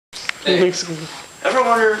Hey, ever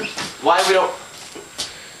wonder why we don't...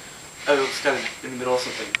 Oh, it was kind of in the middle of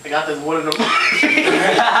something. I got this one in the...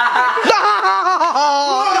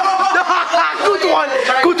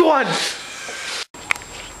 Good one!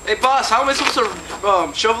 Hey boss, how am I supposed to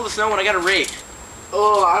shovel the snow when I got a rake?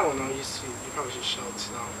 Oh, I don't know. You probably should shovel the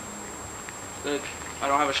snow. I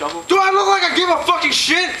don't have a shovel? Do I look like I give a fucking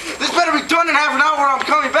shit? This better be done in half an hour when I'm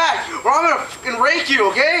coming back, or I'm gonna rake you,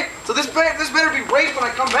 okay? So this better be raked when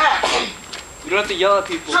I come back. You don't have to yell at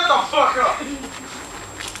people. Shut the fuck up! Dude,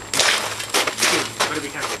 you better be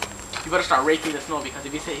careful. You better start raking the snow, because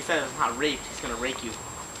if he says it's not raked, he's gonna rake you.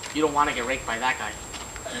 You don't want to get raked by that guy.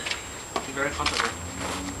 Be very comfortable.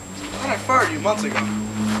 I fired you months ago.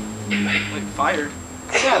 Like fired?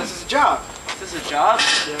 Yeah, this is a job. This is a job?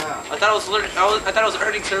 Yeah. I thought I was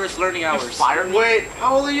earning service learning hours. You fired me? Wait,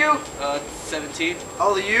 how old are you? 17. How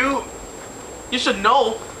old are you? You should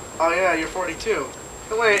know. Oh yeah, you're 42.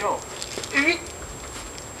 But wait, if you...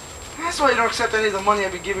 That's why you don't accept any of the money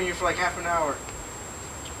I've been giving you for like half an hour.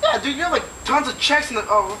 Yeah, dude, you have like tons of checks in the...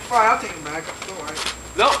 Oh, fine, I'll take them back. Don't worry.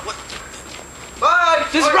 No, what? Bye!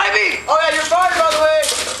 This is right me! Oh yeah, you're fired by the way!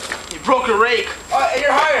 You broke a rake. And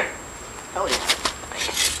you're hired. Hell yeah.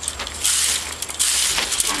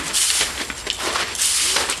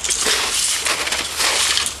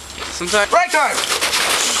 Sometimes... Ragtime!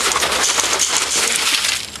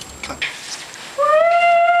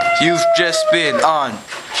 You've just been on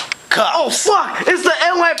Cop. Oh fuck! It's the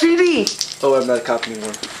NYPD! Oh, I'm not a cop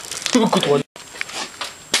anymore. Good one.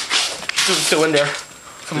 Dude's still in there.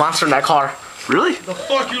 It's a monster in that car. Really? The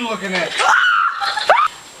fuck you looking at?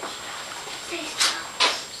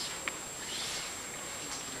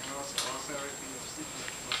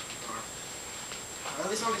 At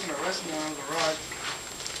least nobody can arrest me on the garage.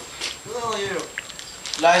 Who the hell are you?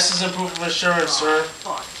 License and proof of insurance, sir.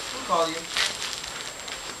 Fuck. Who called you?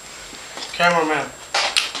 Cameraman.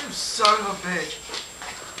 You son of a bitch.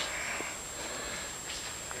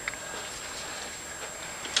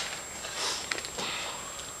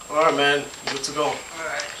 Alright, man. Good to go.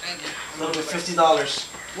 Alright, thank you. That'll be $50.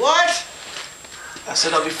 What? I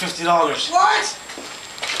said that'll be $50. What?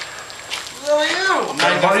 Who the hell are you?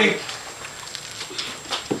 Man, buddy.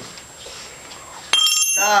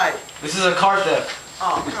 Guy. This is a car theft.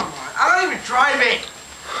 Oh, come on. I'm not even driving.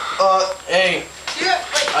 Hey. Yeah,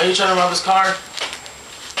 wait. Are you trying to rob this car?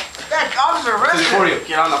 That officer arrested For you.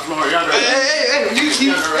 Get on the floor. You're under arrest. Hey, you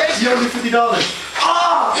You owe me $50.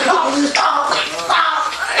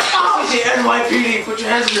 This is the NYPD. Put your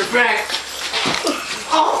hands on your back.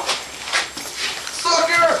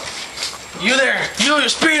 Sucker! You there. You're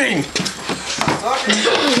speeding. Sucker!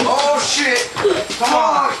 Oh, shit! Come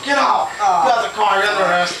on, get out! Get out the car, you're under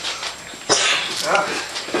arrest.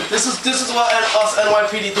 This is what us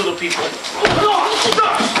NYPD do to people.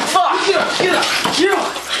 Fuck! Get up!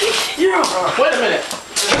 Wait a minute.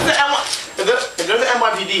 If they're the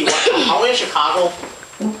NYPD, are we in Chicago?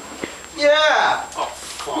 Yeah! Oh,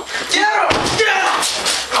 fuck. Get him!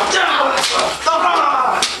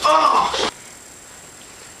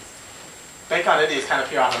 Thank God idiots kind of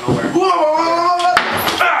appear out of nowhere.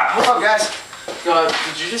 What's up, guys?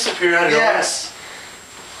 Did you just appear out of nowhere? Yes.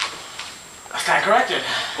 I got corrected.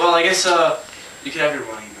 Well, I guess you can have your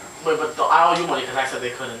money now. Wait, but I owe you money because I said they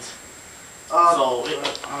couldn't. So, you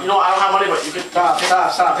know, I don't have money, but you could... Stop.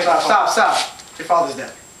 Your father's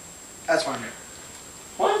dead. That's fine, man.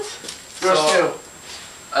 What? Yours too.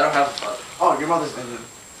 I don't have a father. Oh, your mother's dead then.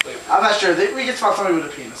 Wait. I'm not sure. We get to find somebody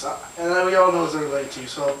with a penis. And then we all know it's related to you,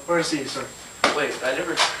 so we're gonna see you, sir. Wait, I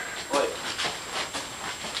never... Wait.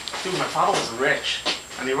 Dude, my father was rich.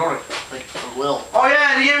 And he wrote it, like, a will. Oh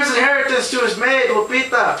yeah, and he gave his inheritance to his maid,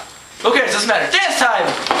 Lupita. Okay, it doesn't matter. Dance time!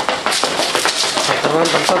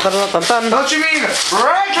 Don't you mean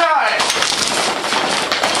Ragtime?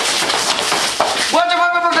 What the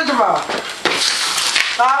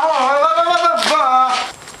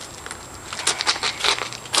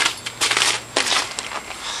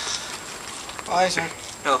Hi, sir.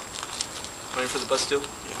 Hello. Waiting for the bus too?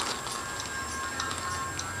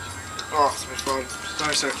 Oh, it's my phone.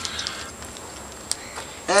 Sorry, sir.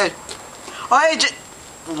 Hey. Oh, hey,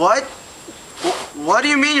 what? What do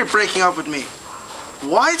you mean you're breaking up with me?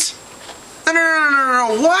 What?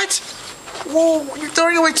 No. What? Whoa, you're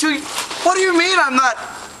throwing away two... What do you mean I'm not...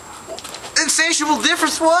 Insatiable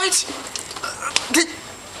difference? What?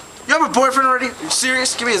 You have a boyfriend already? Are you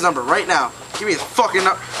serious? Give me his number right now. Give me his fucking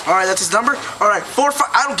number. Alright, that's his number? Alright, 4 5...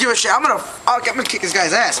 I don't give a shit. I'm gonna kick this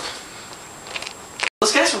guy's ass.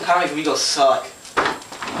 Those guys from ComicAmigos suck.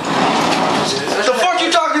 What the fuck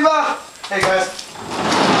you talking about? Hey guys.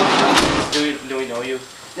 Do we know you?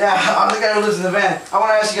 Yeah, I'm the guy who lives in the van. I want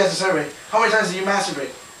to ask you guys a survey. How many times do you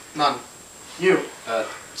masturbate? None. You.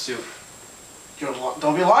 2.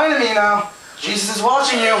 Don't be lying to me now. Jesus is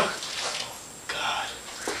watching you. God.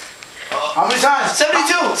 How many times?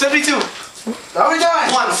 72. 72. How many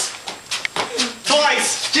times? Once.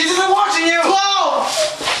 Twice. Jesus is watching you.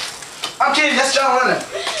 12. I'm kidding. That's John Lennon.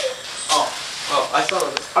 Oh, I saw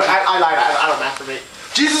this. I lied. I don't masturbate.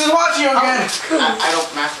 Jesus is watching you again. I don't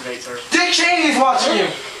masturbate, sir. Dick Cheney's watching you.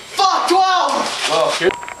 Fuck, 12! Whoa.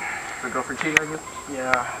 Your girlfriend cheating on you?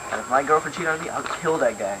 Yeah, And if my girlfriend cheating on me, I'll kill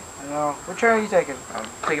that guy. I know. What train are you taking? I'm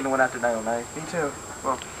taking the one after 909. Me too.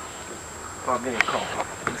 Well, I'm getting a call.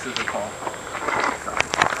 This is a call.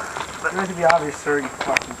 Sorry. But not to be obvious, sir, you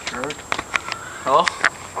fucking jerk. Hello?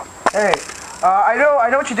 Hey, I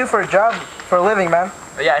know what you do for a job, for a living, man.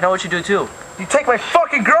 Yeah, I know what you do too. You take my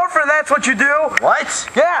fucking girlfriend, that's what you do! What?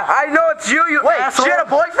 Yeah, I know it's you, you Wait, asshole! she had a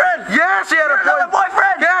boyfriend? Yeah, she had Another a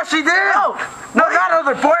boyfriend? Yeah, she did! No! No, not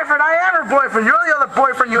another boyfriend, I am her boyfriend! You're the other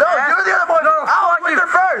boyfriend, you No, ass! you're the other boyfriend! No, I was fuck with you!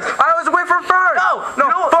 her first! I was with her first!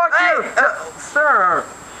 No, fuck hey, you! Sir!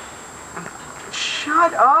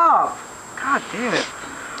 Shut up! God damn it.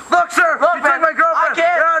 Look, sir! Look, you man, take my girlfriend! I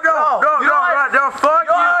can't! No, fuck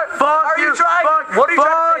you! Fuck Are you! you trying? Fuck, What are you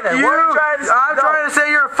trying to say then? you. What are you trying to say? I'm No. trying to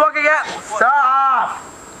say you're a fucking ass. Stop!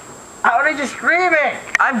 I heard you screaming!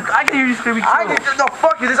 I can hear you screaming too. No,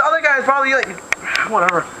 fuck you. This other guy is probably like,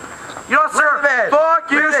 whatever. You know what, sir?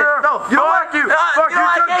 Fuck you, sir. No, Fuck you. Fuck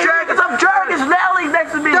you. Some jerk is nailing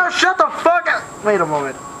next to me! No, shut the fuck up. Wait a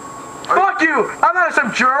moment. Fuck you. I'm not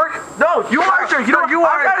some jerk. No, you are a jerk! No, you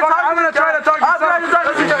are. I'm gonna try to talk to you. I'm trying to talk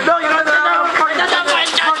to you! No, you don't know!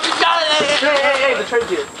 Hey, the train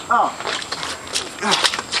kid.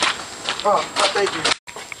 Oh, thank you.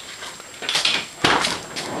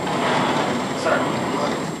 Sir,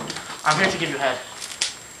 I'm here to give you head.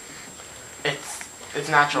 It's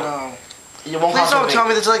natural. No. You won't Please don't constipate. tell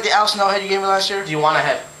me this is like the Al Snow head you gave me last year. Do you want a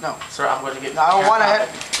head? No. Sir, I'm going to get... No, I don't want a head.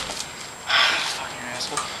 Fucking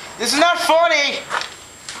asshole. This is not funny.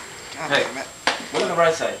 God damn it. Look at the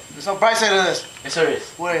right side. There's no bright side to this. Yes, there is.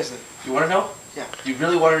 What is it? You want to know? Yeah. You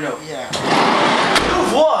really want to know? Yeah.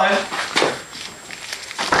 You've won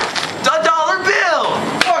 $1 bill!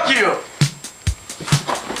 Fuck you!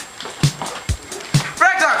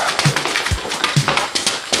 Ragtime!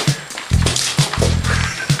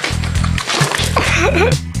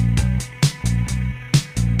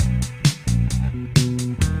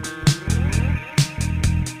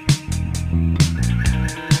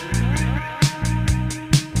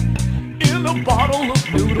 In a bottle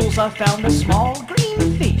of noodles I found a small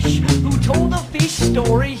green fish who told a fish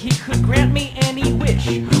story he could grant me any wish.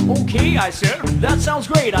 Okay, I said, that sounds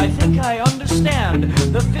great, I think I understand.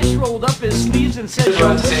 The fish rolled up his sleeves and said, What do you your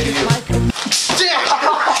have to say wish to is you? my command.